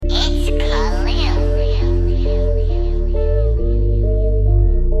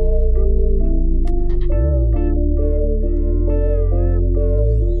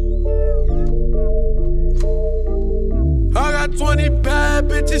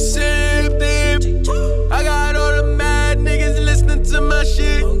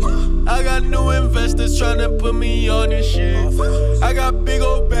tryna put me on this shit. I got big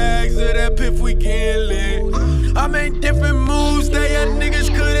old bags of that piff, we getting lit. I made different moves that young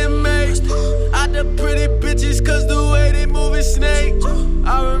niggas couldn't make. I the pretty bitches cause the way they move is snake.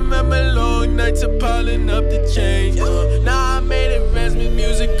 I remember long nights of piling up the change. Now I made advancement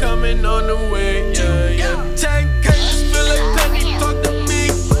music coming on the way. Yeah, yeah. 10K just feel like penny, talk to me.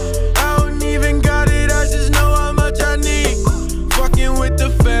 I don't even got it, I just know how much I need. Fucking with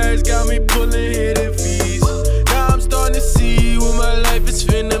the fads got me pulling hidden fees. Now I'm starting to see what my life is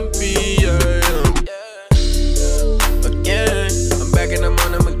finna be. Yeah, yeah. Again, I'm back and I'm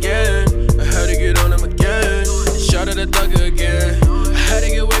on them again. I had to get on them again. Shot at the thugger again. I had to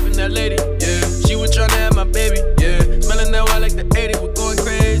get away from that lady, yeah. She was tryna have my baby, yeah. Smelling that white like the 80s, we're going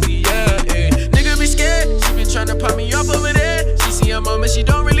crazy, yeah, yeah. Nigga be scared, she been tryna pop me off over there. She see her mom and she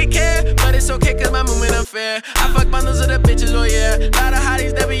don't really care, but it's okay cause my movement unfair. I fuck bundles of the bitches, oh yeah. Lot of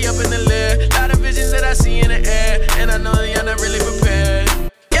hotties that be up in the lair. Lot of visions that I see in the air, and I know that y'all not really prepared.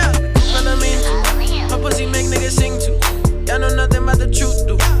 Yeah, follow me. My pussy make niggas sing too. Y'all know nothing about the truth,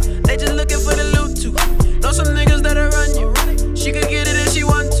 do. They just looking for the loot too. Know some niggas that'll run you. She could get it if she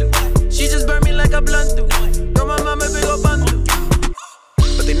want to. She just burn me like a blunt do. Throw my mama big ol' bundle.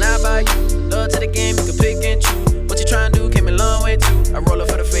 But they not by you. Love to the game, you can pick and choose. What you tryna do came a long way too. I roll up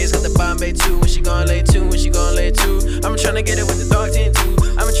for the face, got the Bombay too. When she gon' lay two, when she gon' lay two. I'm tryna get it with the dark tin too.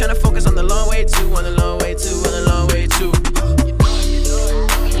 I'm tryna focus on the long way too. On the long way too, on the long way too.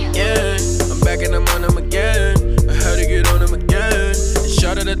 Yeah, I'm back and I'm on them again. I had to get on them again. And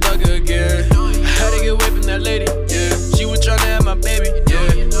shot at the thugger again. I had to get away from that lady, yeah. She was tryna have my baby,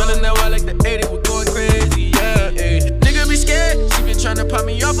 yeah. Smelling that white like the 80s, we're going crazy, yeah, yeah. Nigga be scared, she been tryna pop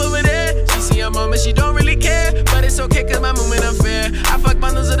me off over there. She see her mom and she don't really care, but it's okay cause my movement unfair. I fuck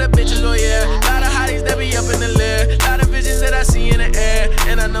bundles of the bitches, oh yeah. Lot of hotties that be up in the lair. Lot of visions that I see in the air,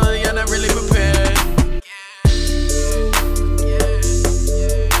 and I know that y'all not really prepared.